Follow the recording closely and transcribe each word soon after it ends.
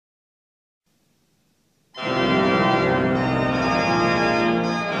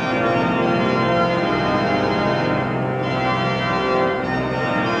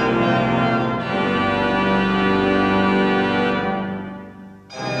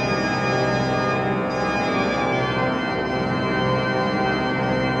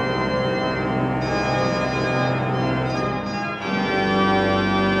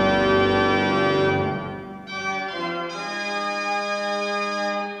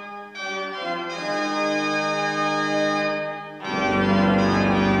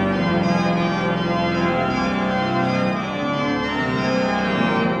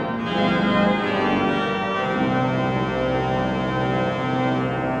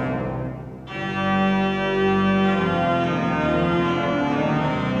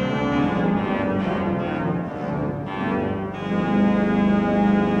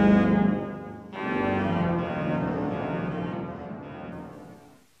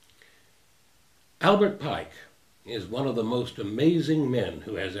Albert Pike is one of the most amazing men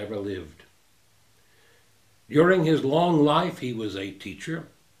who has ever lived. During his long life, he was a teacher,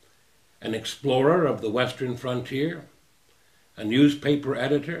 an explorer of the western frontier, a newspaper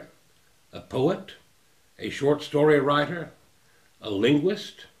editor, a poet, a short story writer, a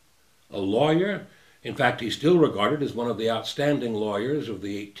linguist, a lawyer. In fact, he's still regarded as one of the outstanding lawyers of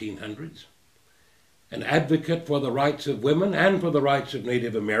the 1800s, an advocate for the rights of women and for the rights of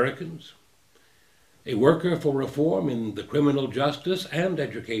Native Americans, a worker for reform in the criminal justice and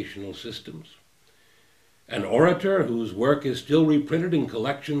educational systems, an orator whose work is still reprinted in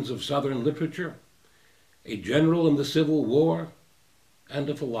collections of Southern literature, a general in the Civil War,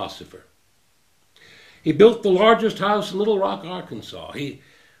 and a philosopher. He built the largest house in Little Rock, Arkansas. He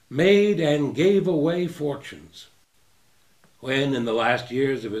made and gave away fortunes. When, in the last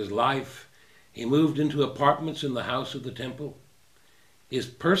years of his life, he moved into apartments in the house of the temple, his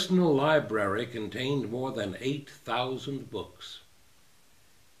personal library contained more than 8,000 books.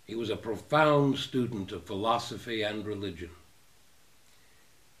 He was a profound student of philosophy and religion.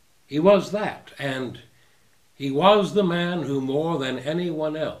 He was that, and he was the man who, more than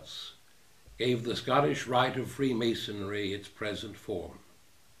anyone else, gave the Scottish Rite of Freemasonry its present form.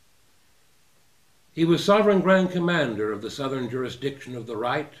 He was Sovereign Grand Commander of the Southern Jurisdiction of the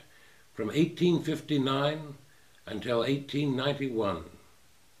Rite from 1859 until 1891,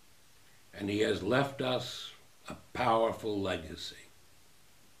 and he has left us a powerful legacy.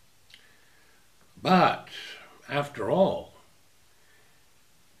 But, after all,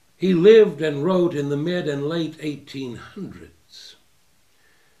 he lived and wrote in the mid and late 1800s.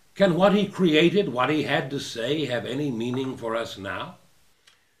 Can what he created, what he had to say, have any meaning for us now?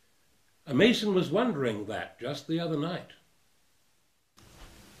 A Mason was wondering that just the other night.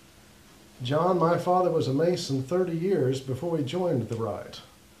 John, my father was a Mason 30 years before he joined the Rite.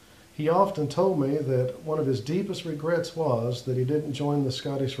 He often told me that one of his deepest regrets was that he didn't join the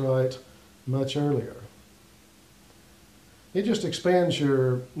Scottish Rite much earlier. It just expands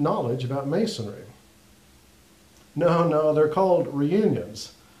your knowledge about Masonry. No, they're called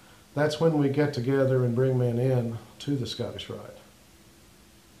reunions. That's when we get together and bring men in to the Scottish Rite.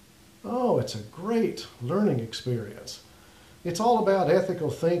 Oh, it's a great learning experience. It's all about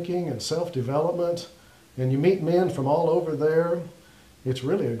ethical thinking and self-development, and you meet men from all over there. It's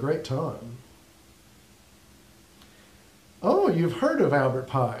really a great time. Oh, you've heard of Albert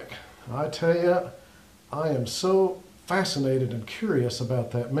Pike. I tell you, I am so fascinated and curious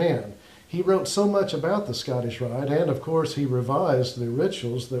about that man. He wrote so much about the Scottish Rite, and of course he revised the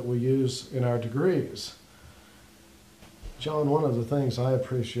rituals that we use in our degrees. John, one of the things I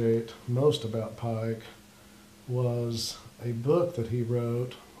appreciate most about Pike was a book that he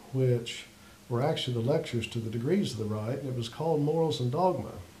wrote, which were actually the lectures to the degrees of the Rite, and it was called Morals and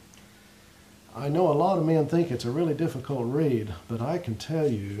Dogma. I know a lot of men think it's a really difficult read, but I can tell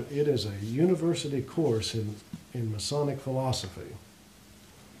you it is a university course in Masonic philosophy.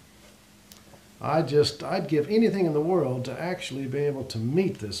 I'd give anything in the world to actually be able to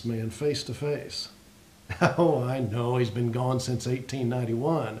meet this man face to face. Oh, I know he's been gone since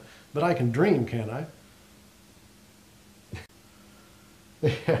 1891, but I can dream, can't I?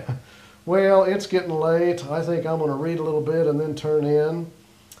 Yeah. Well, it's getting late. I think I'm going to read a little bit and then turn in.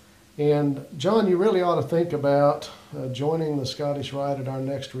 And John, you really ought to think about joining the Scottish Rite at our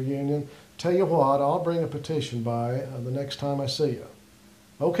next reunion. Tell you what, I'll bring a petition by the next time I see you.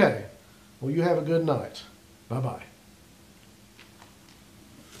 Okay. Well, you have a good night. Bye-bye.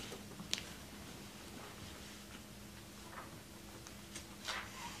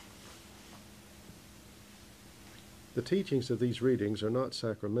 The teachings of these readings are not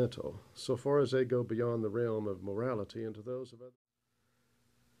sacramental, so far as they go beyond the realm of morality into those of others.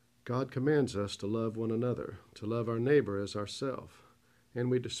 God commands us to love one another, to love our neighbor as ourself, and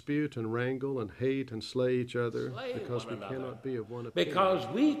we dispute and wrangle and hate and slay each other because we cannot be of one opinion. Because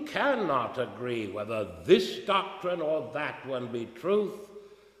we cannot agree whether this doctrine or that one be truth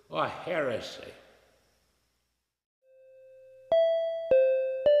or heresy.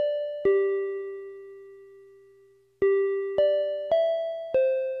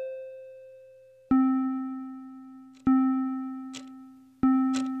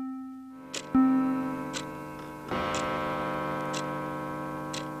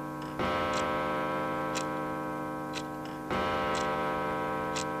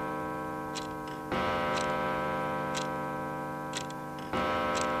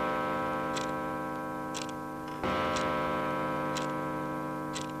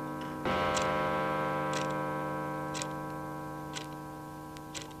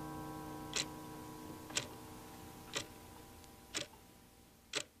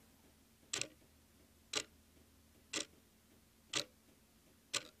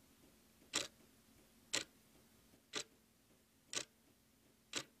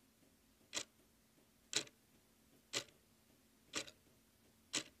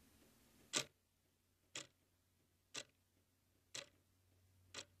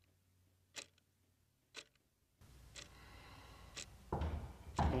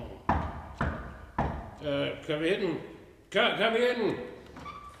 Come in. Come in.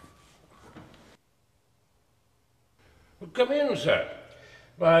 Come in, sir.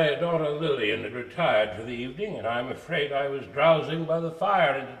 My daughter Lillian had retired for the evening, and I'm afraid I was drowsing by the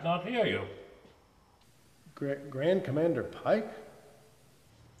fire and did not hear you. Grand Commander Pike?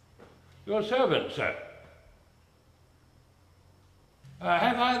 Your servant, sir.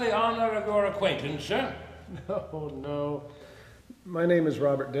 Have I the honor of your acquaintance, sir? No. My name is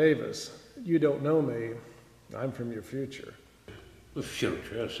Robert Davis. You don't know me. I'm from your future. The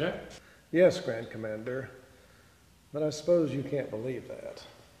future, sir? Yes, Grand Commander. But I suppose you can't believe that.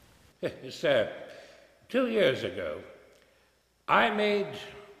 Sir, 2 years ago, I made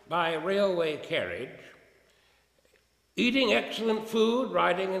by railway carriage, eating excellent food,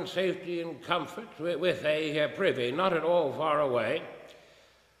 riding in safety and comfort, with a privy not at all far away,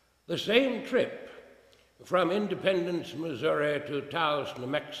 the same trip from Independence, Missouri to Taos, New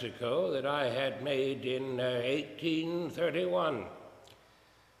Mexico that I had made in 1831.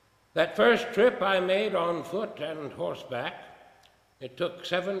 That first trip I made on foot and horseback. It took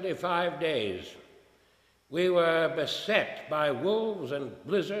 75 days. We were beset by wolves and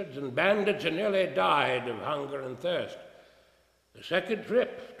blizzards and bandits and nearly died of hunger and thirst. The second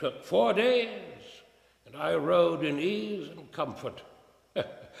trip took 4 days, and I rode in ease and comfort.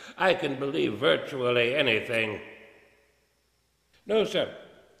 I can believe virtually anything. No, sir,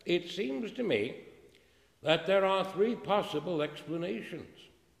 it seems to me that there are 3 possible explanations.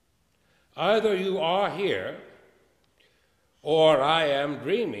 Either you are here, or I am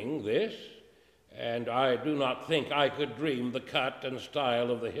dreaming this, and I do not think I could dream the cut and style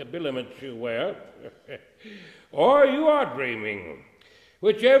of the habiliments you wear, or you are dreaming.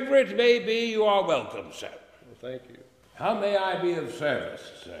 Whichever it may be, you are welcome, sir. Well, thank you. How may I be of service,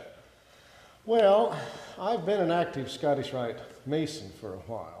 sir? Well, I've been an active Scottish Rite Mason for a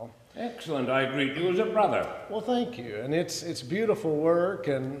while. Excellent. I greet you as a brother. Well, thank you. And it's beautiful work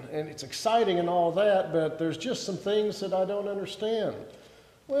and it's exciting and all that, but there's just some things that I don't understand.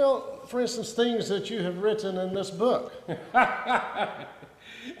 Well, for instance, things that you have written in this book. I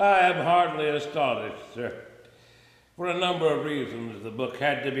am hardly astonished, sir. For a number of reasons, the book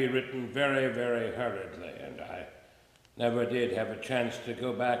had to be written very, very hurriedly, and I never did have a chance to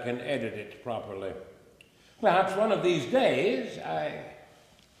go back and edit it properly. Perhaps one of these days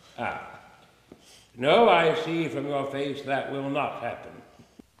No, I see from your face that will not happen.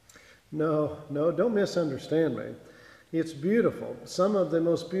 No, don't misunderstand me. It's beautiful, some of the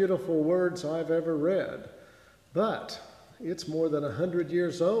most beautiful words I've ever read, but it's more than 100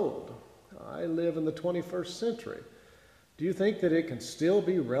 years old. I live in the 21st century. Do you think that it can still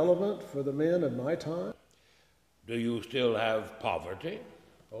be relevant for the men of my time? Do you still have poverty?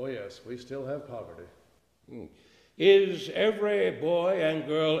 Oh yes, we still have poverty. Is every boy and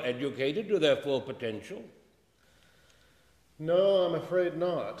girl educated to their full potential? No, I'm afraid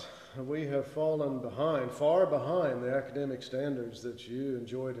not. We have fallen behind, far behind the academic standards that you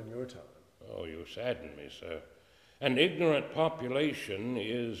enjoyed in your time. Oh, you sadden me, sir. An ignorant population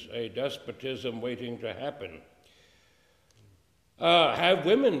is a despotism waiting to happen. Have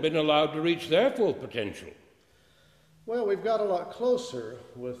women been allowed to reach their full potential? Well, we've got a lot closer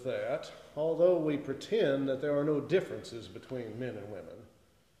with that, although we pretend that there are no differences between men and women.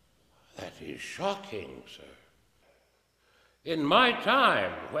 That is shocking, sir. In my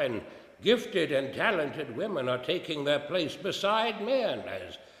time, when gifted and talented women are taking their place beside men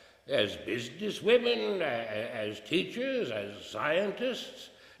as businesswomen, as teachers, as scientists,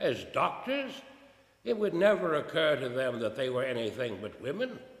 as doctors, it would never occur to them that they were anything but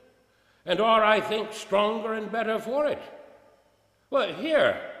women, and are, I think, stronger and better for it. Well,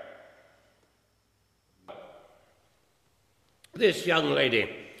 here, this young lady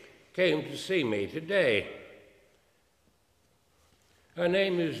came to see me today. Her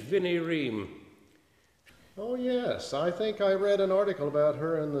name is Vinnie Ream. Oh, yes. I think I read an article about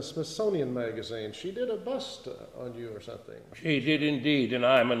her in the Smithsonian magazine. She did a bust on you or something. She did indeed, and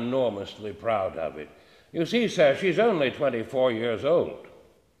I'm enormously proud of it. You see, sir, she's only 24 years old.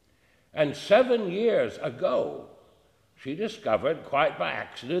 And 7 years ago, she discovered, quite by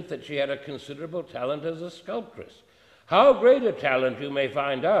accident, that she had a considerable talent as a sculptress. How great a talent you may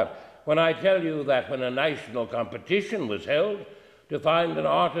find out when I tell you that when a national competition was held to find an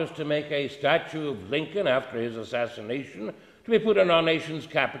artist to make a statue of Lincoln after his assassination to be put in our nation's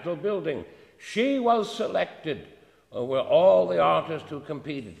Capitol building, she was selected over all the artists who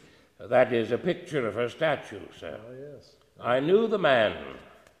competed. That is a picture of her statue, sir. Oh, yes. I knew the man.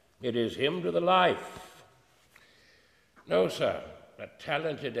 It is him to the life. No, sir, but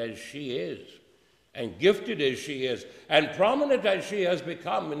talented as she is, And gifted as she is, and prominent as she has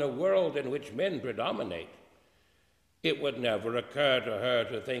become in a world in which men predominate, it would never occur to her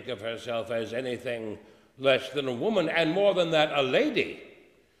to think of herself as anything less than a woman, and more than that, a lady.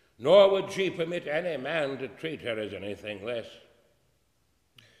 Nor would she permit any man to treat her as anything less.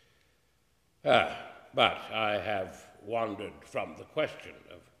 But I have wandered from the question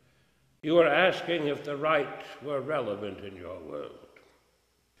of, you were asking if the right were relevant in your world.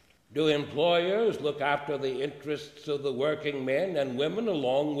 Do employers look after the interests of the working men and women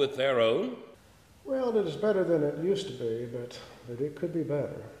along with their own? Well, it is better than it used to be, but it could be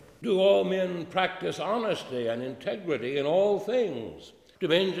better. Do all men practice honesty and integrity in all things? Do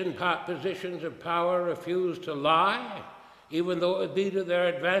men in positions of power refuse to lie, even though it be to their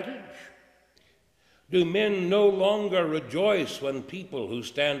advantage? Do men no longer rejoice when people who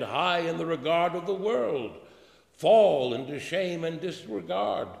stand high in the regard of the world fall into shame and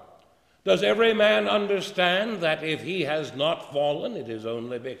disregard? Does every man understand that if he has not fallen, it is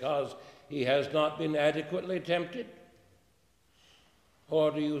only because he has not been adequately tempted?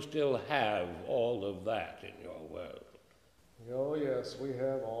 Or do you still have all of that in your world? Oh, yes, we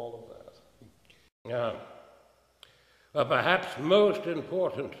have all of that. Yeah. But perhaps most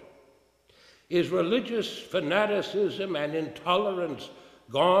important, is religious fanaticism and intolerance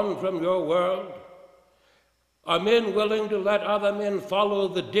gone from your world? Are men willing to let other men follow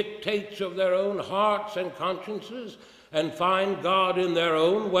the dictates of their own hearts and consciences and find God in their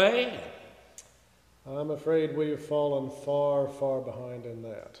own way? I'm afraid we have fallen far, far behind in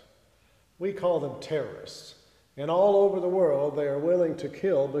that. We call them terrorists, and all over the world they are willing to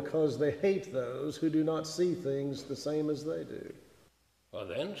kill because they hate those who do not see things the same as they do. Well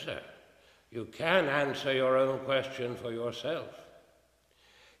then, sir, you can answer your own question for yourself.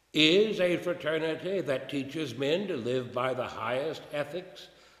 Is a fraternity that teaches men to live by the highest ethics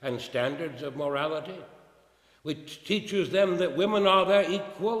and standards of morality, which teaches them that women are their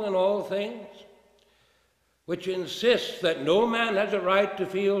equal in all things, which insists that no man has a right to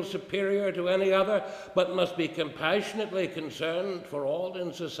feel superior to any other, but must be compassionately concerned for all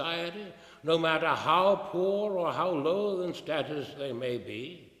in society, no matter how poor or how low in status they may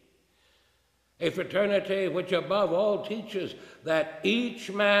be? A fraternity which above all teaches that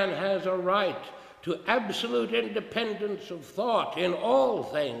each man has a right to absolute independence of thought in all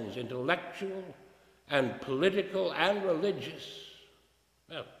things, intellectual and political and religious.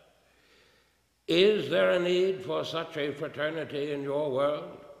 Well, is there a need for such a fraternity in your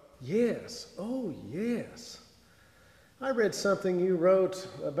world? Yes, oh yes. I read something you wrote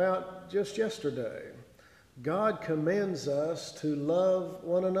about just yesterday. God commands us to love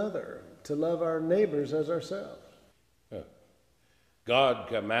one another, to love our neighbors as ourselves. God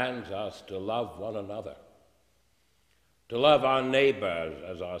commands us to love one another, to love our neighbors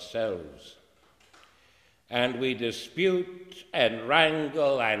as ourselves. And we dispute and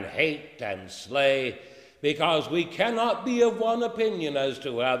wrangle and hate and slay because we cannot be of one opinion as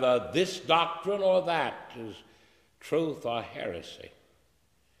to whether this doctrine or that is truth or heresy,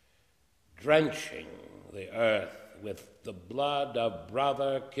 drenching the earth with the blood of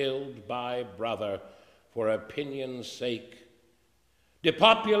brother killed by brother for opinion's sake,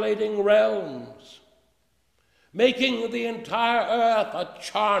 depopulating realms, making the entire earth a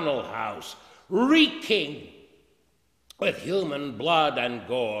charnel house, reeking with human blood and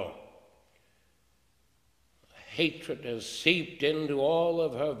gore. Hatred has seeped into all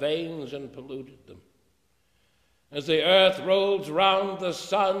of her veins and polluted them. As the earth rolls round the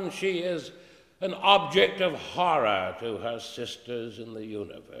sun, she is an object of horror to her sisters in the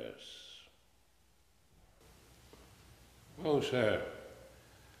universe. Oh, sir,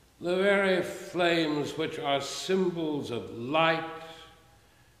 the very flames which are symbols of light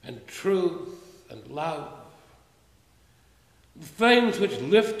and truth and love, the flames which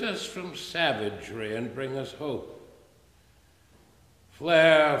lift us from savagery and bring us hope,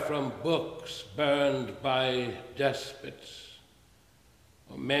 flare from books burned by despots,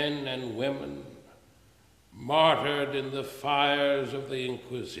 or men and women martyred in the fires of the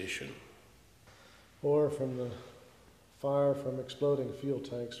Inquisition, or from the fire from exploding fuel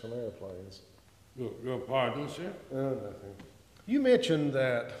tanks from airplanes. Your pardon, sir? Oh, nothing. You mentioned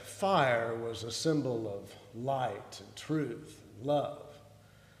that fire was a symbol of light and truth and love.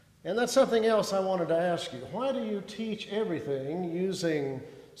 And that's something else I wanted to ask you. Why do you teach everything using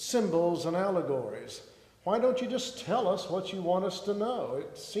symbols and allegories? Why don't you just tell us what you want us to know?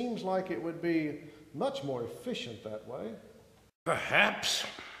 It seems like it would be much more efficient that way. Perhaps.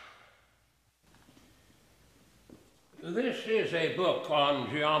 This is a book on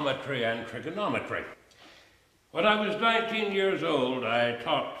geometry and trigonometry. When I was 19 years old, I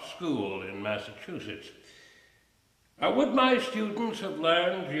taught school in Massachusetts. Would my students have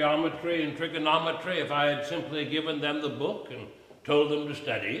learned geometry and trigonometry if I had simply given them the book and told them to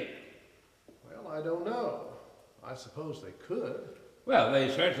study it? Well, I don't know. I suppose they could. Well,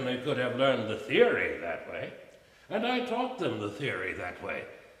 they certainly could have learned the theory that way, and I taught them the theory that way.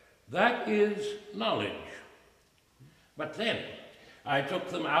 That is knowledge. But then I took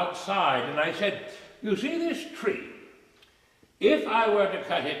them outside and I said, you see this tree? If I were to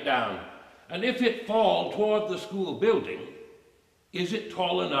cut it down, and if it fall toward the school building, is it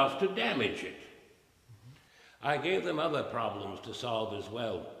tall enough to damage it? I gave them other problems to solve as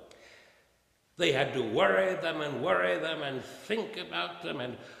well. They had to worry them and think about them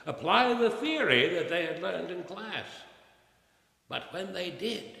and apply the theory that they had learned in class. But when they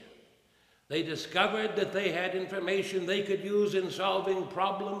did, they discovered that they had information they could use in solving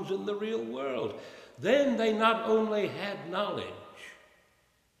problems in the real world. Then they not only had knowledge,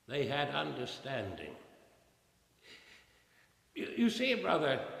 they had understanding. You see,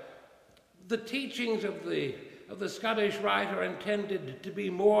 brother, the teachings of the Scottish Rite are intended to be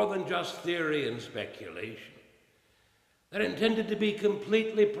more than just theory and speculation. They're intended to be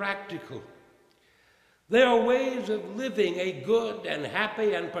completely practical. They are ways of living a good and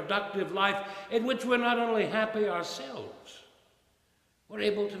happy and productive life in which we're not only happy ourselves, we're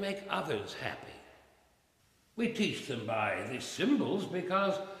able to make others happy. We teach them by the symbols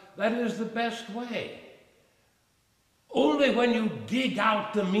because that is the best way. Only when you dig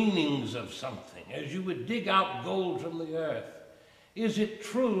out the meanings of something, as you would dig out gold from the earth, is it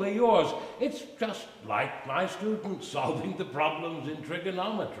truly yours. It's just like my students solving the problems in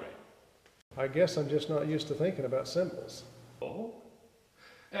trigonometry. I guess I'm just not used to thinking about symbols. Oh?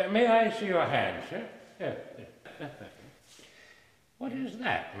 May I see your hand, sir? Here. What is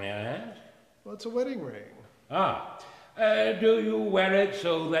that, may I ask? Well, it's a wedding ring. Do you wear it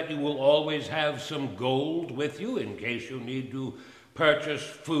so that you will always have some gold with you in case you need to purchase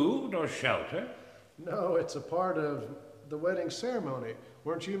food or shelter? No, it's a part of the wedding ceremony.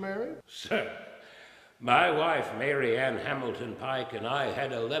 Weren't you married? Sir, my wife, Mary Ann Hamilton Pike, and I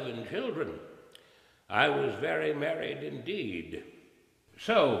had 11 children. I was very married indeed.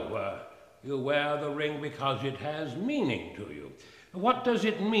 So, you wear the ring because it has meaning to you. What does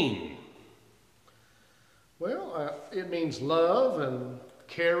it mean? Well, it means love and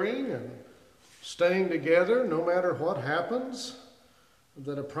caring and staying together no matter what happens,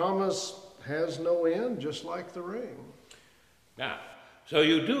 that a promise has no end, just like the ring. Now, so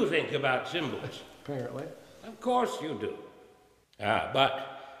you do think about symbols? Apparently. Of course you do.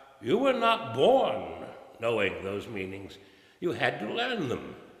 But you were not born knowing those meanings. You had to learn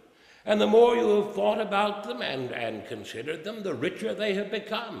them. And the more you have thought about them and considered them, the richer they have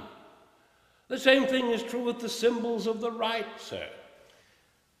become. The same thing is true with the symbols of the Rite, sir.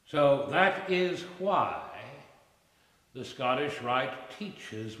 So that is why the Scottish Rite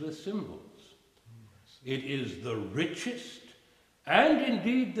teaches with symbols. It is the richest and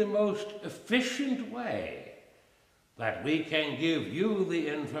indeed the most efficient way that we can give you the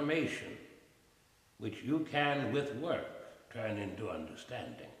information which you can, with work, turn into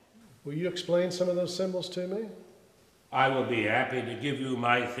understanding. Will you explain some of those symbols to me? I will be happy to give you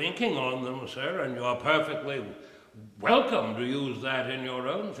my thinking on them, sir, and you're perfectly welcome to use that in your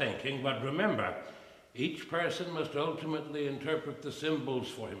own thinking. But remember, each person must ultimately interpret the symbols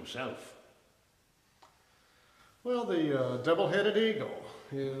for himself. Well, the double-headed eagle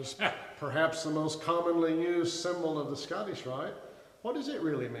is perhaps the most commonly used symbol of the Scottish Rite. What does it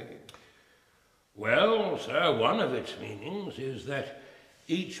really mean? Well, sir, one of its meanings is that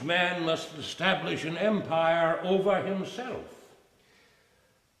each man must establish an empire over himself.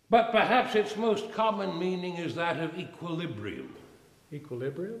 But perhaps its most common meaning is that of equilibrium.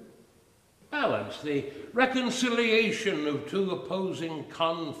 Equilibrium? Balance, the reconciliation of two opposing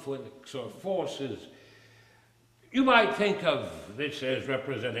conflicts or forces. You might think of this as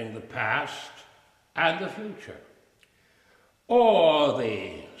representing the past and the future, or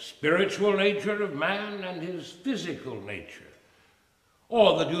the spiritual nature of man and his physical nature,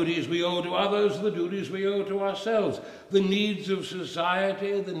 or the duties we owe to others, the duties we owe to ourselves, the needs of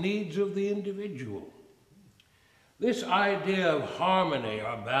society, the needs of the individual. This idea of harmony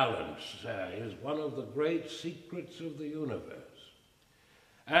or balance is one of the great secrets of the universe.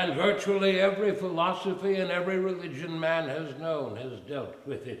 And virtually every philosophy and every religion man has known has dealt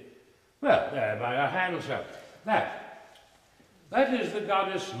with it. Well, there by our hands, sir. That is the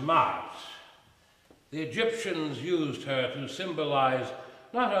goddess Ma'at. The Egyptians used her to symbolize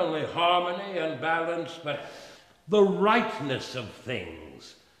not only harmony and balance, but the rightness of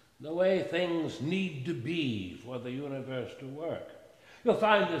things, the way things need to be for the universe to work. You'll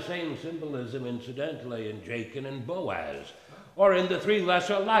find the same symbolism, incidentally, in Jachin and Boaz, or in the three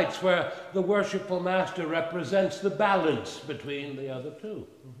lesser lights, where the worshipful master represents the balance between the other two.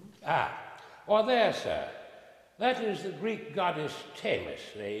 Or there, sir. That is the Greek goddess Themis.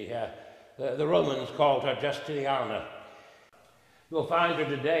 The Romans called her Justiniana. You'll find her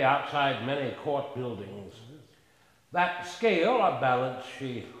today outside many court buildings. That scale or balance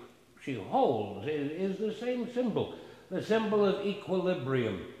she holds is the same symbol, the symbol of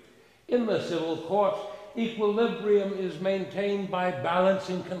equilibrium. In the civil courts, equilibrium is maintained by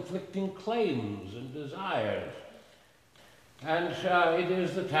balancing conflicting claims and desires. And it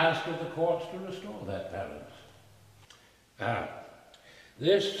is the task of the courts to restore that balance.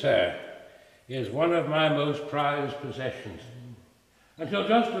 This, sir, is one of my most prized possessions. Until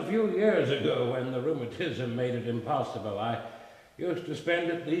just a few years ago, when the rheumatism made it impossible, I used to spend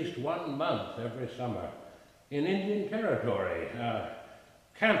at least 1 month every summer in Indian territory,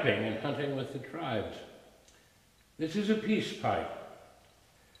 camping and hunting with the tribes. This is a peace pipe.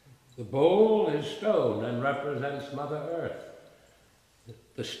 The bowl is stone and represents Mother Earth.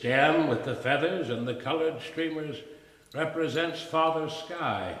 The stem with the feathers and the colored streamers represents Father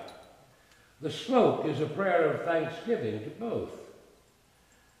Sky. The smoke is a prayer of thanksgiving to both.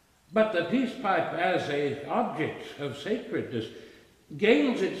 But the peace pipe as an object of sacredness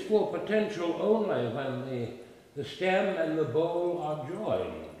gains its full potential only when the stem and the bowl are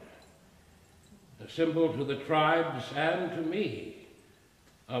joined. A symbol to the tribes and to me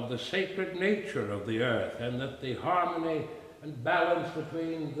of the sacred nature of the earth, and that the harmony and balance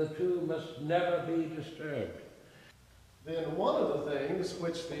between the two must never be disturbed. Then one of the things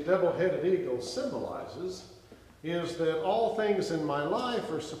which the double-headed eagle symbolizes is that all things in my life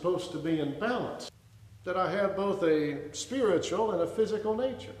are supposed to be in balance, that I have both a spiritual and a physical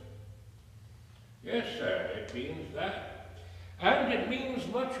nature. Yes, sir, it means that. And it means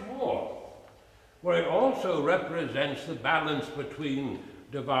much more, for it also represents the balance between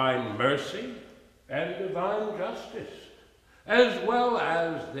divine mercy and divine justice, as well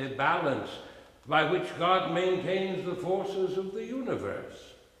as the balance by which God maintains the forces of the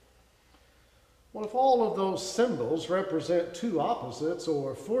universe. Well, if all of those symbols represent two opposites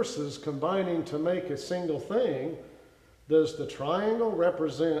or forces combining to make a single thing, does the triangle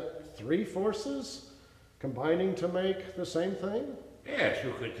represent three forces combining to make the same thing? Yes,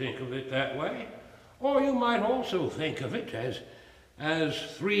 you could think of it that way. Or you might also think of it as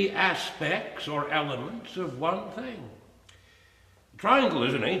three aspects or elements of one thing. The triangle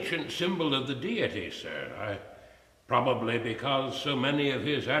is an ancient symbol of the deity, sir. Probably because so many of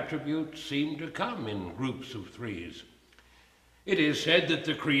his attributes seem to come in groups of threes. It is said that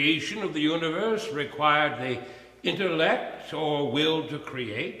the creation of the universe required the intellect or will to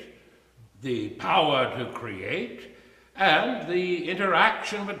create, the power to create, and the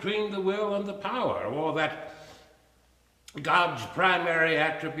interaction between the will and the power, or that God's primary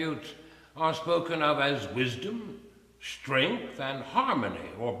attributes are spoken of as wisdom, strength, and harmony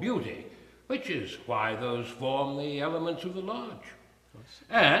or beauty, which is why those form the elements of the lodge.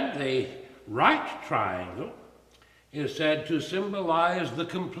 And the right triangle is said to symbolize the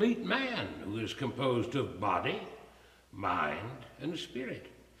complete man, who is composed of body, mind, and spirit.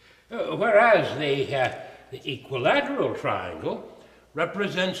 Whereas the equilateral triangle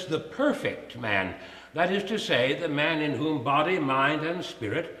represents the perfect man, that is to say, the man in whom body, mind, and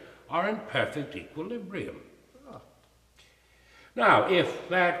spirit are in perfect equilibrium. Now, if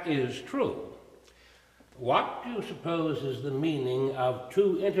that is true, what do you suppose is the meaning of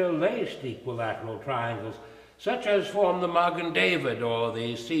two interlaced equilateral triangles, such as form the Magen David or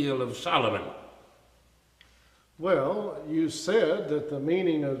the Seal of Solomon? Well, you said that the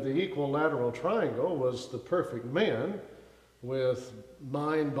meaning of the equilateral triangle was the perfect man with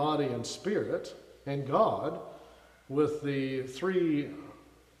mind, body, and spirit, and God with the three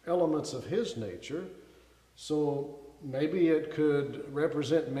elements of his nature. So maybe it could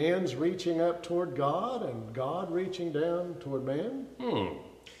represent man's reaching up toward God and God reaching down toward man?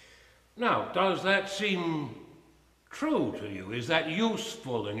 Now, does that seem true to you? Is that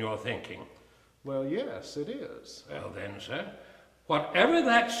useful in your thinking? Well, yes, it is. Well then, sir, whatever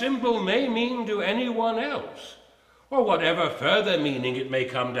that symbol may mean to anyone else, or whatever further meaning it may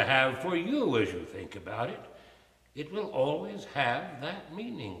come to have for you as you think about it, it will always have that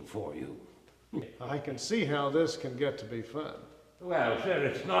meaning for you. I can see how this can get to be fun. Well, sir,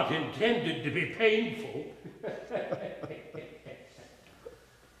 it's not intended to be painful.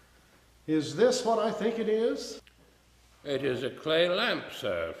 Is this what I think it is? It is a clay lamp,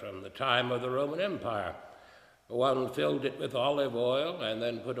 sir, from the time of the Roman Empire. One filled it with olive oil and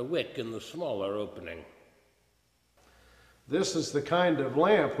then put a wick in the smaller opening. This is the kind of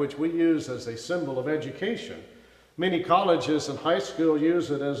lamp which we use as a symbol of education. Many colleges and high school use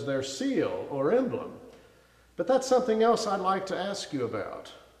it as their seal or emblem. But that's something else I'd like to ask you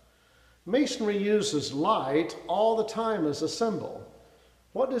about. Masonry uses light all the time as a symbol.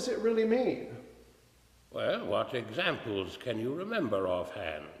 What does it really mean? Well, what examples can you remember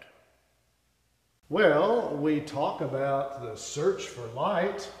offhand? Well, we talk about the search for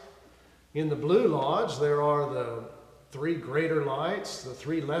light. In the Blue Lodge, there are the 3 greater lights, the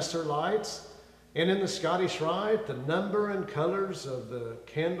 3 lesser lights. And in the Scottish Rite, the number and colors of the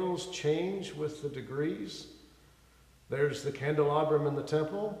candles change with the degrees. There's the candelabrum in the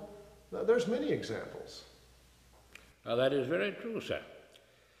temple. There's many examples. That is very true, sir.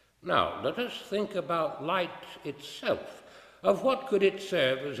 Now, let us think about light itself. Of what could it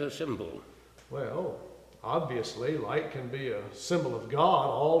serve as a symbol? Well, obviously, light can be a symbol of God.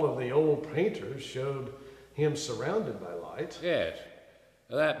 All of the old painters showed him surrounded by light. Yes.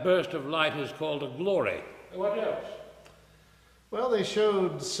 That burst of light is called a glory. What else? Well, they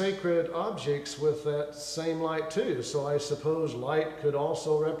showed sacred objects with that same light too, so I suppose light could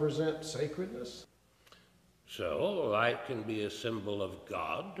also represent sacredness. So, light can be a symbol of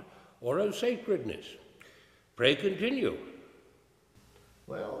God or of sacredness. Pray continue.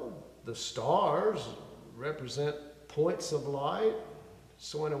 Well, the stars represent points of light,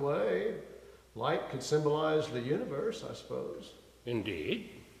 so in a way, light could symbolize the universe, I suppose. Indeed.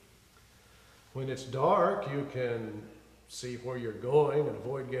 When it's dark, you can see where you're going and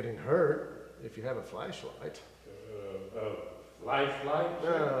avoid getting hurt if you have a flashlight. Flashlight?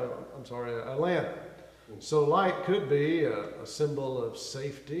 I'm sorry, a lantern. So light could be a symbol of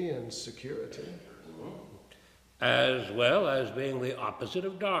safety and security. As well as being the opposite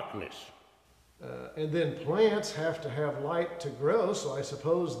of darkness. And then plants have to have light to grow, so I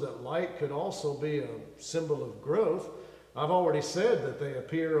suppose that light could also be a symbol of growth. I've already said that they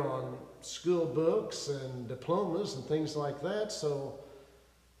appear on school books and diplomas and things like that, so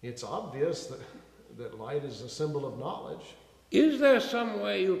it's obvious that light is a symbol of knowledge. Is there some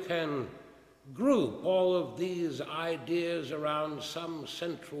way you can group all of these ideas around some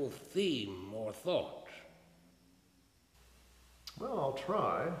central theme or thought? Well, I'll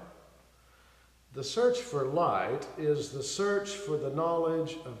try. The search for light is the search for the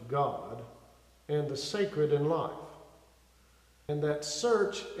knowledge of God and the sacred in life. And that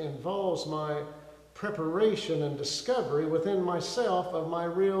search involves my preparation and discovery within myself of my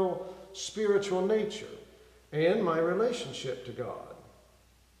real spiritual nature and my relationship to God.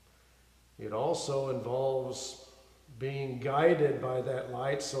 It also involves being guided by that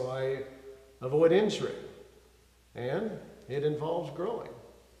light so I avoid injury. And it involves growing.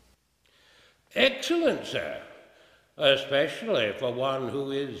 Excellent, sir. Especially for one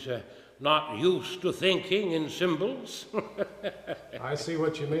who is not used to thinking in symbols. I see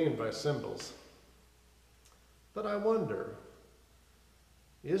what you mean by symbols. But I wonder,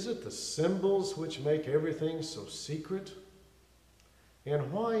 is it the symbols which make everything so secret?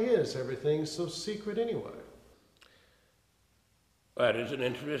 And why is everything so secret anyway? That is an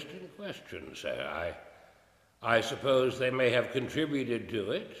interesting question, sir. I suppose they may have contributed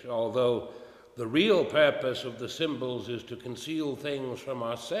to it, although the real purpose of the symbols is to conceal things from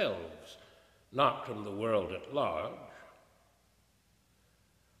ourselves, not from the world at large.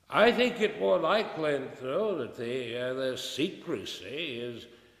 I think it more likely, though, that the secrecy is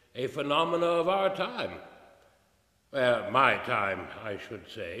a phenomena of our time. Well, my time, I should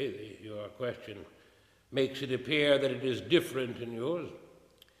say. Your question makes it appear that it is different in yours.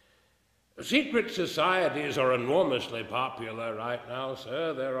 Secret societies are enormously popular right now,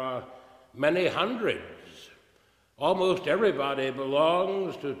 sir. There are many hundreds. Almost everybody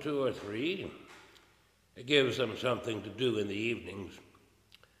belongs to 2 or 3. It gives them something to do in the evenings.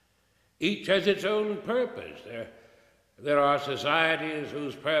 Each has its own purpose. There are societies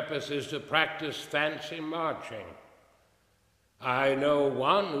whose purpose is to practice fancy marching. I know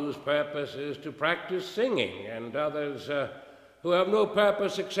one whose purpose is to practice singing, and others who have no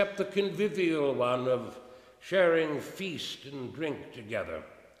purpose except the convivial one of sharing feast and drink together.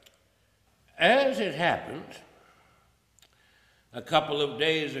 As it happened, a couple of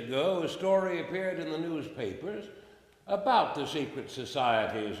days ago, a story appeared in the newspapers about the secret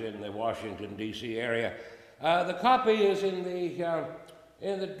societies in the Washington, D.C. area. The copy is in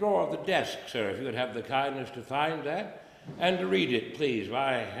the drawer of the desk, sir, if you would have the kindness to find that, and to read it, please.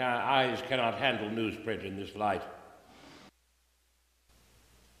 My eyes cannot handle newsprint in this light.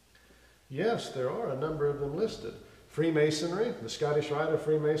 Yes, there are a number of them listed. Freemasonry, the Scottish Rite of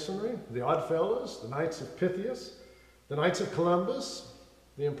Freemasonry, the Oddfellows, the Knights of Pythias, the Knights of Columbus,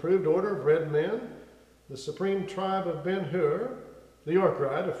 the Improved Order of Red Men, the Supreme Tribe of Ben-Hur, the York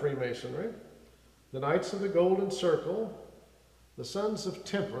Rite of Freemasonry, the Knights of the Golden Circle, the Sons of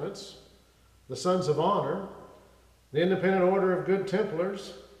Temperance, the Sons of Honor, the Independent Order of Good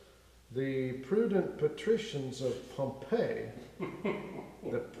Templars, the Prudent Patricians of Pompeii.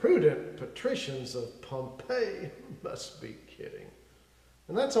 The Prudent Patricians of Pompeii must be kidding.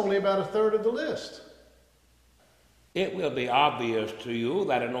 And that's only about a third of the list. It will be obvious to you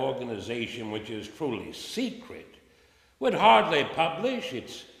that an organization which is truly secret would hardly publish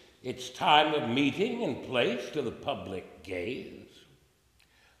its time of meeting and place to the public gaze.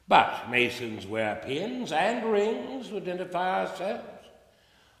 But Masons wear pins and rings to identify ourselves.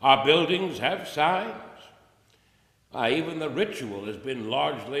 Our buildings have signs. Even the ritual has been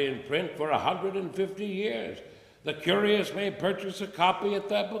largely in print for 150 years. The curious may purchase a copy at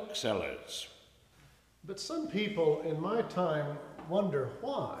their booksellers. But some people in my time wonder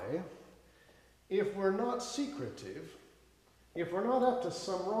why, if we're not secretive, if we're not up to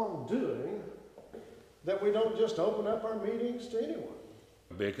some wrongdoing, that we don't just open up our meetings to anyone.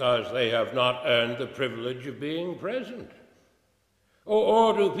 Because they have not earned the privilege of being present.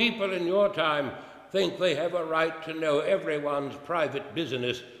 Or do people in your time think they have a right to know everyone's private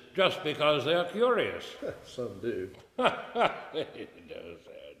business just because they're curious? Some do. No, sir, no.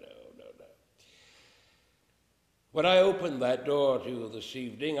 When I opened that door to you this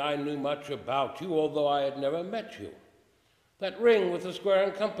evening, I knew much about you, although I had never met you. That ring with the square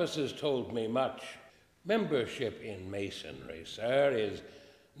and compasses told me much. Membership in Masonry, sir, is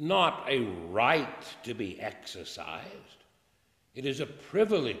not a right to be exercised. It is a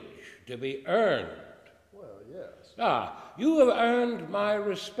privilege to be earned. Well, yes. You have earned my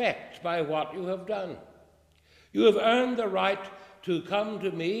respect by what you have done. You have earned the right to come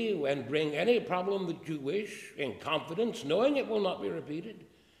to me and bring any problem that you wish in confidence, knowing it will not be repeated,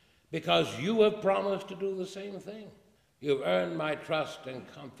 because you have promised to do the same thing. You have earned my trust and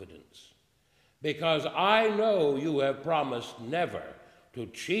confidence, because I know you have promised never to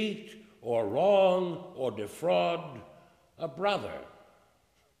cheat or wrong or defraud a brother.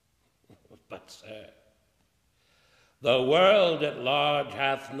 But, sir, the world at large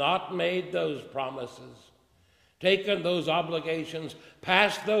hath not made those promises, taken those obligations,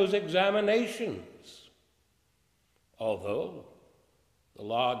 passed those examinations, although the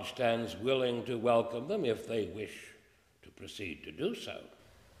lodge stands willing to welcome them if they wish to proceed to do so.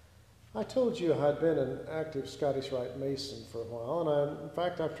 I told you I'd been an active Scottish Rite Mason for a while, and in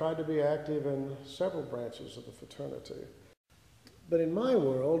fact I've tried to be active in several branches of the fraternity. But in my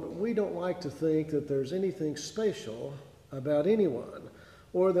world, we don't like to think that there's anything special about anyone,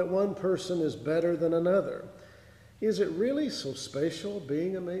 or that one person is better than another. Is it really so special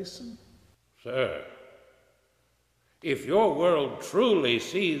being a Mason? Sir, if your world truly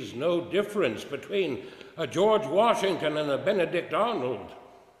sees no difference between a George Washington and a Benedict Arnold,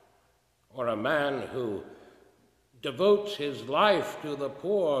 or a man who devotes his life to the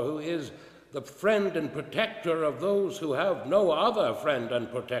poor, who is the friend and protector of those who have no other friend and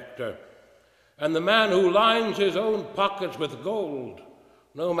protector, and the man who lines his own pockets with gold,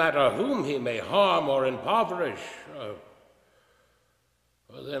 no matter whom he may harm or impoverish,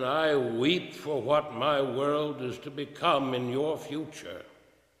 then I weep for what my world is to become in your future.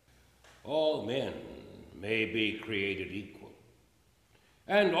 All men may be created equal,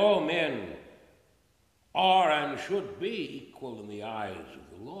 and all men are and should be equal in the eyes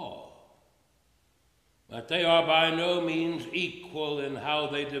of the law. But they are by no means equal in how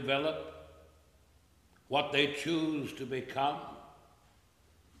they develop, what they choose to become.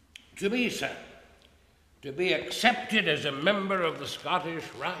 To me, sir, to be accepted as a member of the Scottish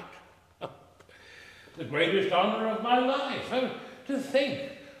Rite, the greatest honor of my life. To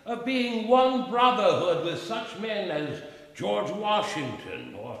think of being one brotherhood with such men as George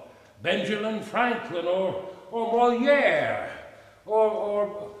Washington, or Benjamin Franklin, or Moliere,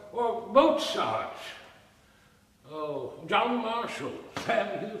 or Mozart. John Marshall,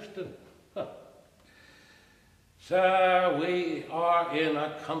 Sam Houston. Sir, we are in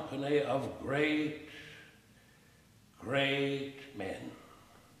a company of great, great men.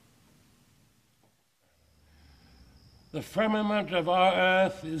 The firmament of our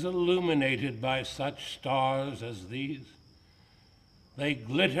earth is illuminated by such stars as these. They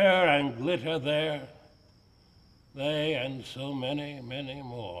glitter and glitter there, they and so many, many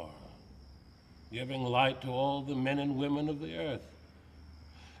more, giving light to all the men and women of the earth.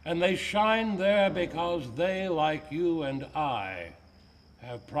 And they shine there because they, like you and I,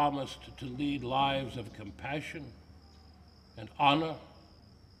 have promised to lead lives of compassion, and honor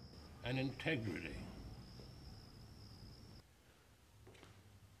and integrity.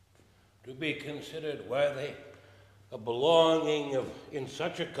 To be considered worthy of belonging in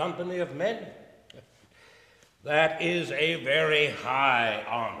such a company of men, that is a very high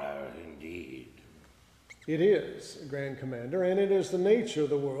honor indeed. It is, Grand Commander, and it is the nature of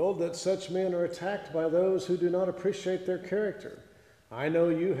the world that such men are attacked by those who do not appreciate their character. I know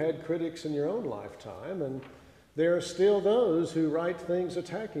you had critics in your own lifetime, and there are still those who write things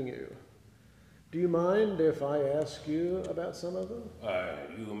attacking you. Do you mind if I ask you about some of them?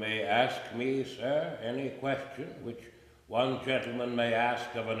 You may ask me, sir, any question which one gentleman may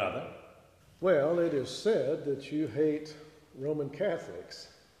ask of another. Well, it is said that you hate Roman Catholics.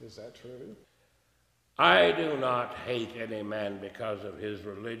 Is that true? I do not hate any man because of his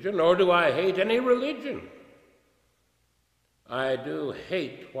religion, nor do I hate any religion. I do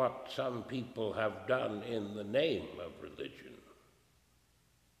hate what some people have done in the name of religion.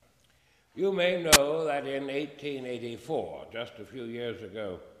 You may know that in 1884, just a few years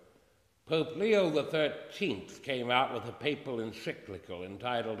ago, Pope Leo XIII came out with a papal encyclical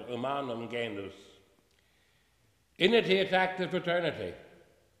entitled Humanum Genus. In it, he attacked the fraternity.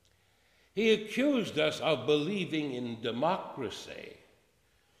 He accused us of believing in democracy,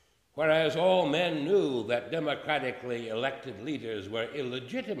 whereas all men knew that democratically elected leaders were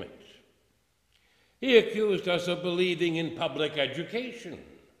illegitimate. He accused us of believing in public education,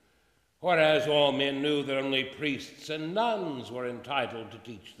 whereas all men knew that only priests and nuns were entitled to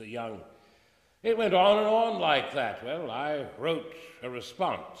teach the young. It went on and on like that. Well, I wrote a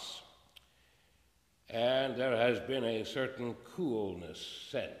response, and there has been a certain coolness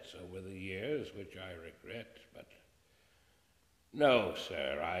since over the years, which I regret, but no,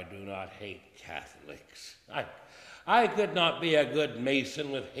 sir, I do not hate Catholics. I could not be a good Mason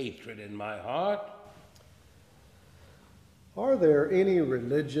with hatred in my heart. Are there any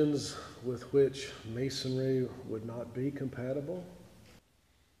religions with which Masonry would not be compatible?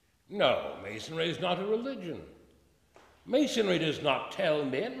 No, Masonry is not a religion. Masonry does not tell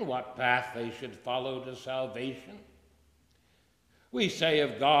men what path they should follow to salvation. We say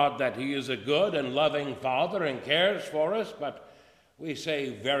of God that he is a good and loving Father and cares for us, but we say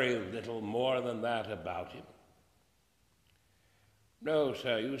very little more than that about him. No,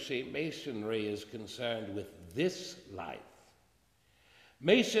 sir, you see, Masonry is concerned with this life.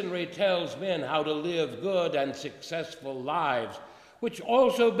 Masonry tells men how to live good and successful lives, which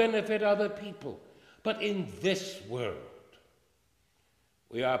also benefit other people. But in this world,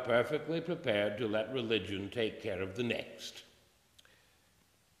 we are perfectly prepared to let religion take care of the next.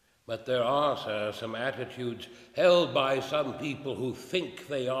 But there are, sir, some attitudes held by some people who think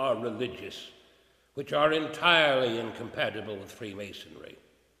they are religious, which are entirely incompatible with Freemasonry.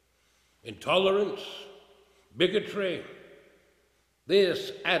 Intolerance, bigotry,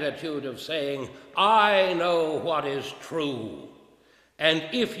 this attitude of saying, I know what is true, and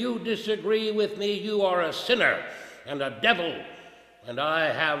if you disagree with me, you are a sinner and a devil, and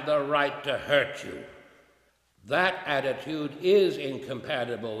I have the right to hurt you. That attitude is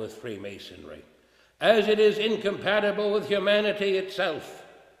incompatible with Freemasonry, as it is incompatible with humanity itself.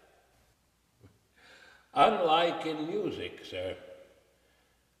 Unlike in music, sir,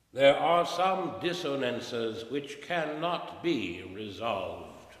 there are some dissonances which cannot be resolved.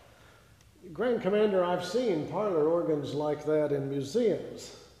 Grand Commander, I've seen parlor organs like that in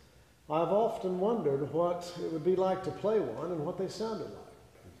museums. I've often wondered what it would be like to play one and what they sounded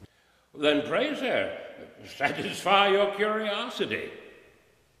like. Then pray, sir, satisfy your curiosity.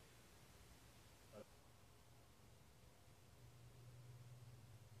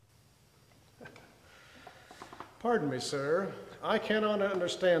 Pardon me, sir. I cannot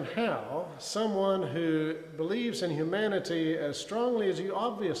understand how someone who believes in humanity as strongly as you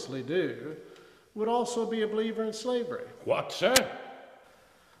obviously do would also be a believer in slavery. What, sir?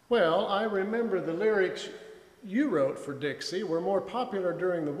 Well, I remember the lyrics you wrote for Dixie were more popular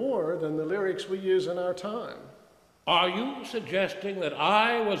during the war than the lyrics we use in our time. Are you suggesting that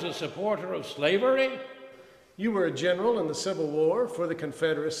I was a supporter of slavery? You were a general in the Civil War for the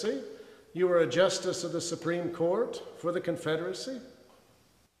Confederacy. You were a justice of the Supreme Court for the Confederacy.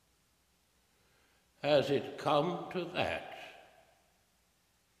 Has it come to that?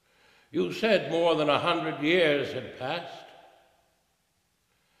 You said more than 100 years had passed.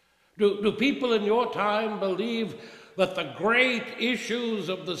 Do people in your time believe that the great issues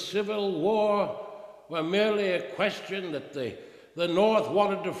of the Civil War were merely a question that the North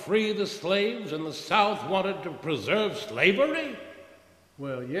wanted to free the slaves and the South wanted to preserve slavery?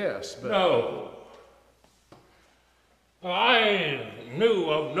 Well, yes, but... No. I knew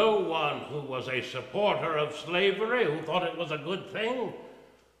of no one who was a supporter of slavery, who thought it was a good thing,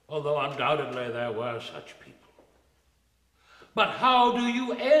 although undoubtedly there were such people. But how do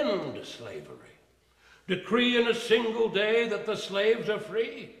you end slavery? Decree in a single day that the slaves are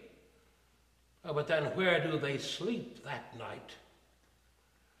free? Oh, but then where do they sleep that night?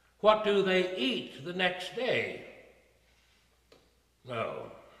 What do they eat the next day?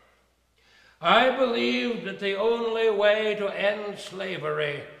 No. I believed that the only way to end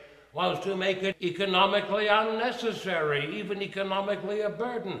slavery was to make it economically unnecessary, even economically a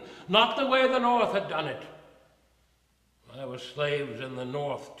burden, not the way the North had done it. There were slaves in the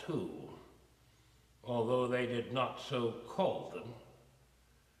North too, although they did not so call them.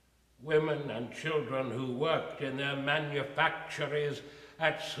 Women and children who worked in their manufactories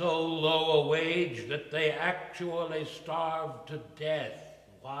at so low a wage that they actually starved to death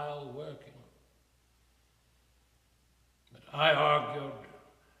while working. But I argued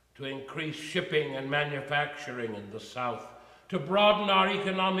to increase shipping and manufacturing in the South, to broaden our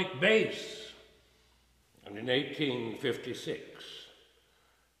economic base. And in 1856,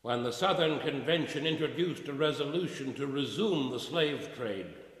 when the Southern Convention introduced a resolution to resume the slave trade,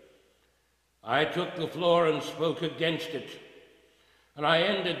 I took the floor and spoke against it. And I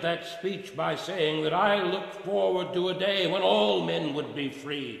ended that speech by saying that I looked forward to a day when all men would be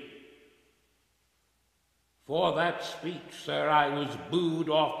free. For that speech, sir, I was booed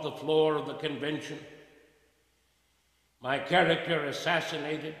off the floor of the convention, my character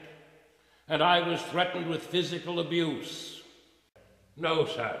assassinated, and I was threatened with physical abuse. No,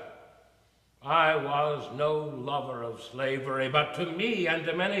 sir, I was no lover of slavery, but to me and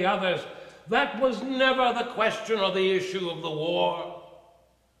to many others, that was never the question or the issue of the war.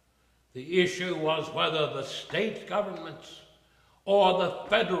 The issue was whether the state governments or the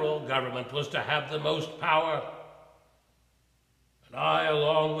federal government was to have the most power. And I,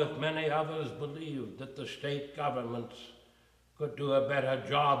 along with many others, believed that the state governments could do a better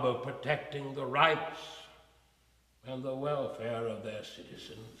job of protecting the rights and the welfare of their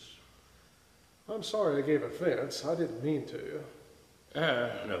citizens. I'm sorry I gave offense. I didn't mean to.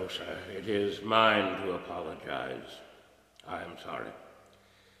 No, sir. It is mine to apologize. I am sorry.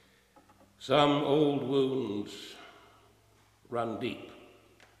 Some old wounds run deep.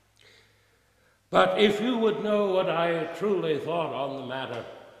 But if you would know what I truly thought on the matter,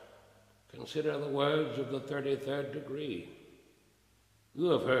 consider the words of the 33rd degree. You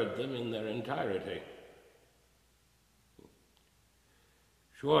have heard them in their entirety.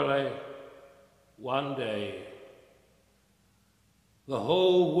 Surely, one day, the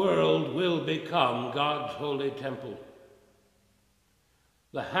whole world will become God's holy temple,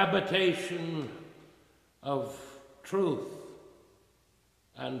 the habitation of truth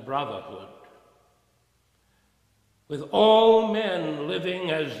and brotherhood, with all men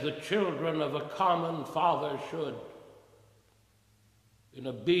living as the children of a common Father should, in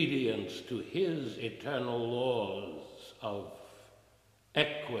obedience to his eternal laws of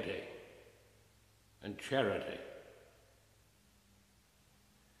equity and charity.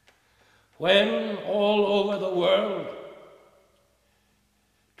 When all over the world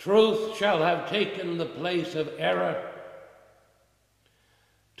truth shall have taken the place of error,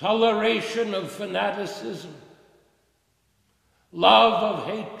 toleration of fanaticism, love of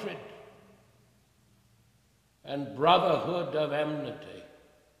hatred, and brotherhood of enmity,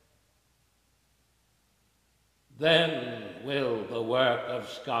 then will the work of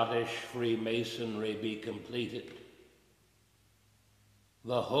Scottish Freemasonry be completed,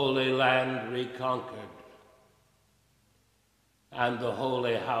 the Holy Land reconquered, and the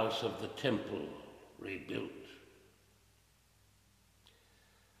holy house of the temple rebuilt.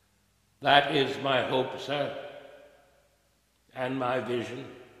 That is my hope, sir, and my vision,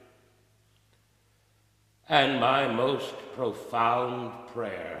 and my most profound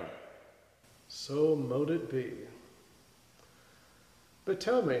prayer. So mote it be. But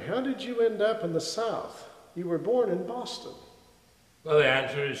tell me, how did you end up in the South? You were born in Boston. Well, the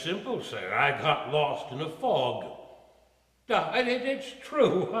answer is simple, sir. I got lost in a fog. It's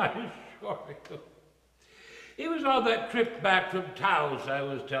true, I assure you. It was on that trip back from Taos I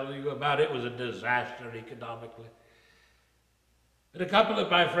was telling you about. It was a disaster economically. And a couple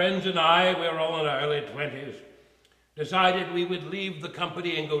of my friends and I, we were all in our early 20s, decided we would leave the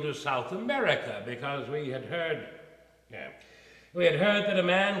company and go to South America because we had heard that a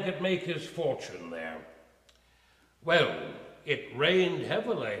man could make his fortune there. Well, it rained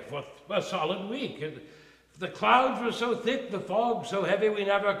heavily for a solid week. The clouds were so thick, the fog so heavy, we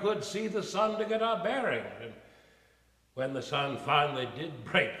never could see the sun to get our bearings. And when the sun finally did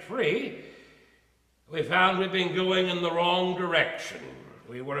break free, We found we'd been going in the wrong direction.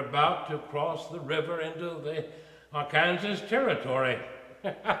 We were about to cross the river into the Arkansas territory.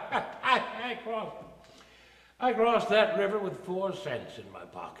 I crossed that river with 4 cents in my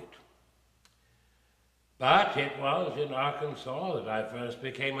pocket. But it was in Arkansas that I first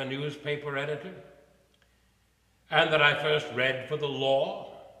became a newspaper editor, and that I first read for the law.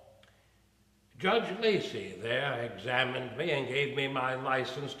 Judge Lacey there examined me and gave me my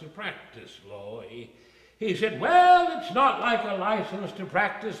license to practice law. He said, well, it's not like a license to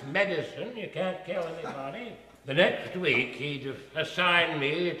practice medicine. You can't kill anybody. The next week, he assigned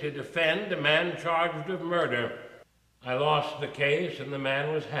me to defend a man charged of murder. I lost the case, and the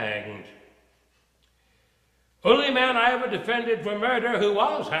man was hanged. Only man I ever defended for murder who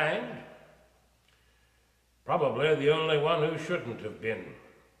was hanged. Probably the only one who shouldn't have been.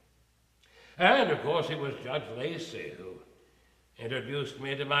 And, of course, it was Judge Lacey who introduced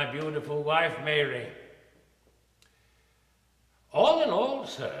me to my beautiful wife, Mary. All in all,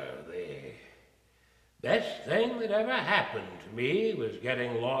 sir, the best thing that ever happened to me was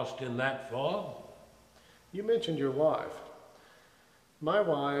getting lost in that fog. You mentioned your wife. My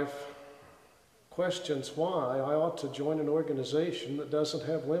wife questions why I ought to join an organization that doesn't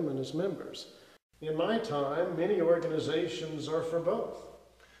have women as members. In my time, many organizations are for both.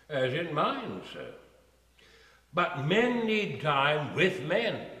 As in mine, sir. But men need time with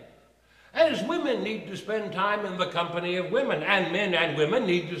men, as women need to spend time in the company of women, and men and women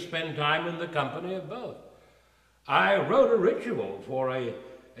need to spend time in the company of both. I wrote a ritual for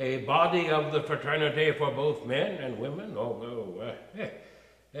a body of the fraternity for both men and women, although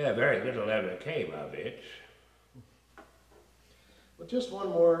very little ever came of it. Well, just one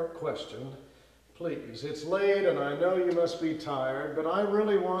more question, please. It's late and I know you must be tired, but I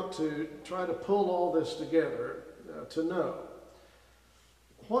really want to try to pull all this together to know.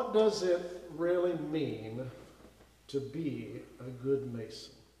 What does it really mean to be a good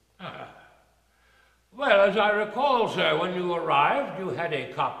Mason? Well, as I recall, sir, when you arrived, you had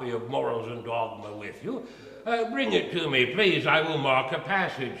a copy of Morals and Dogma with you. Bring it to me, please. I will mark a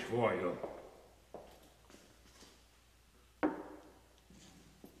passage for you.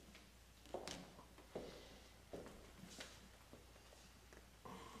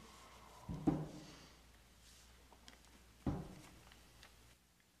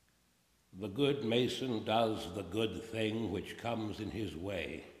 The good Mason does the good thing which comes in his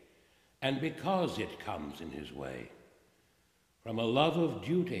way, and because it comes in his way, from a love of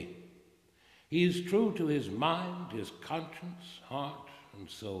duty, he is true to his mind, his conscience, heart, and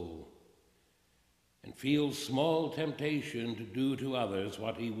soul, and feels small temptation to do to others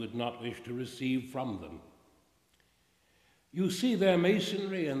what he would not wish to receive from them. You see their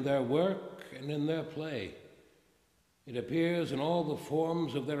masonry in their work and in their play. It appears in all the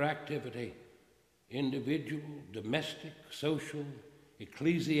forms of their activity, individual, domestic, social,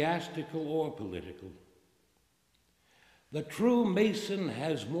 ecclesiastical, or political. The true Mason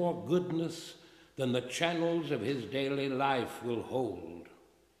has more goodness than the channels of his daily life will hold.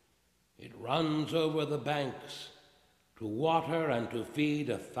 It runs over the banks to water and to feed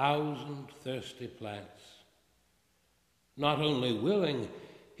 1,000 thirsty plants. Not only willing,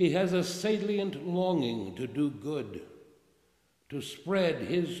 he has a salient longing to do good, to spread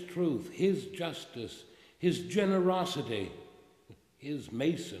his truth, his justice, his generosity, his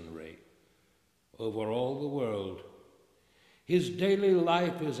masonry over all the world. His daily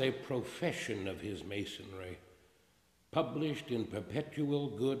life is a profession of his masonry, published in perpetual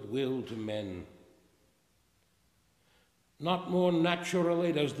goodwill to men. Not more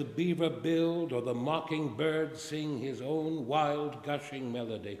naturally does the beaver build or the mockingbird sing his own wild gushing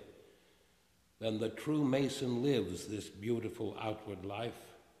melody than the true Mason lives this beautiful outward life.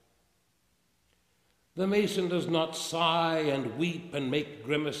 The Mason does not sigh and weep and make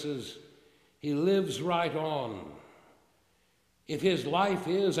grimaces. He lives right on. If his life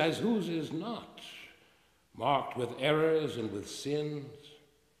is, as whose is not, marked with errors and with sins,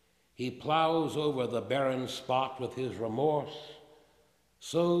 he plows over the barren spot with his remorse,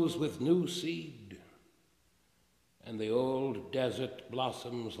 sows with new seed, and the old desert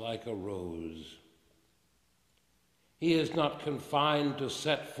blossoms like a rose. He is not confined to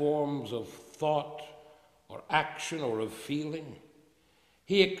set forms of thought or action or of feeling.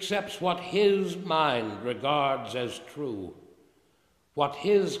 He accepts what his mind regards as true, what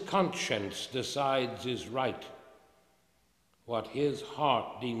his conscience decides is right, what his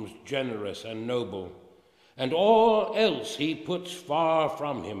heart deems generous and noble, and all else he puts far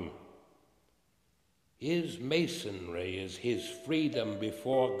from him. His masonry is his freedom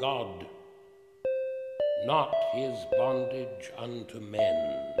before God, not his bondage unto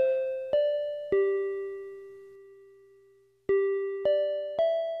men.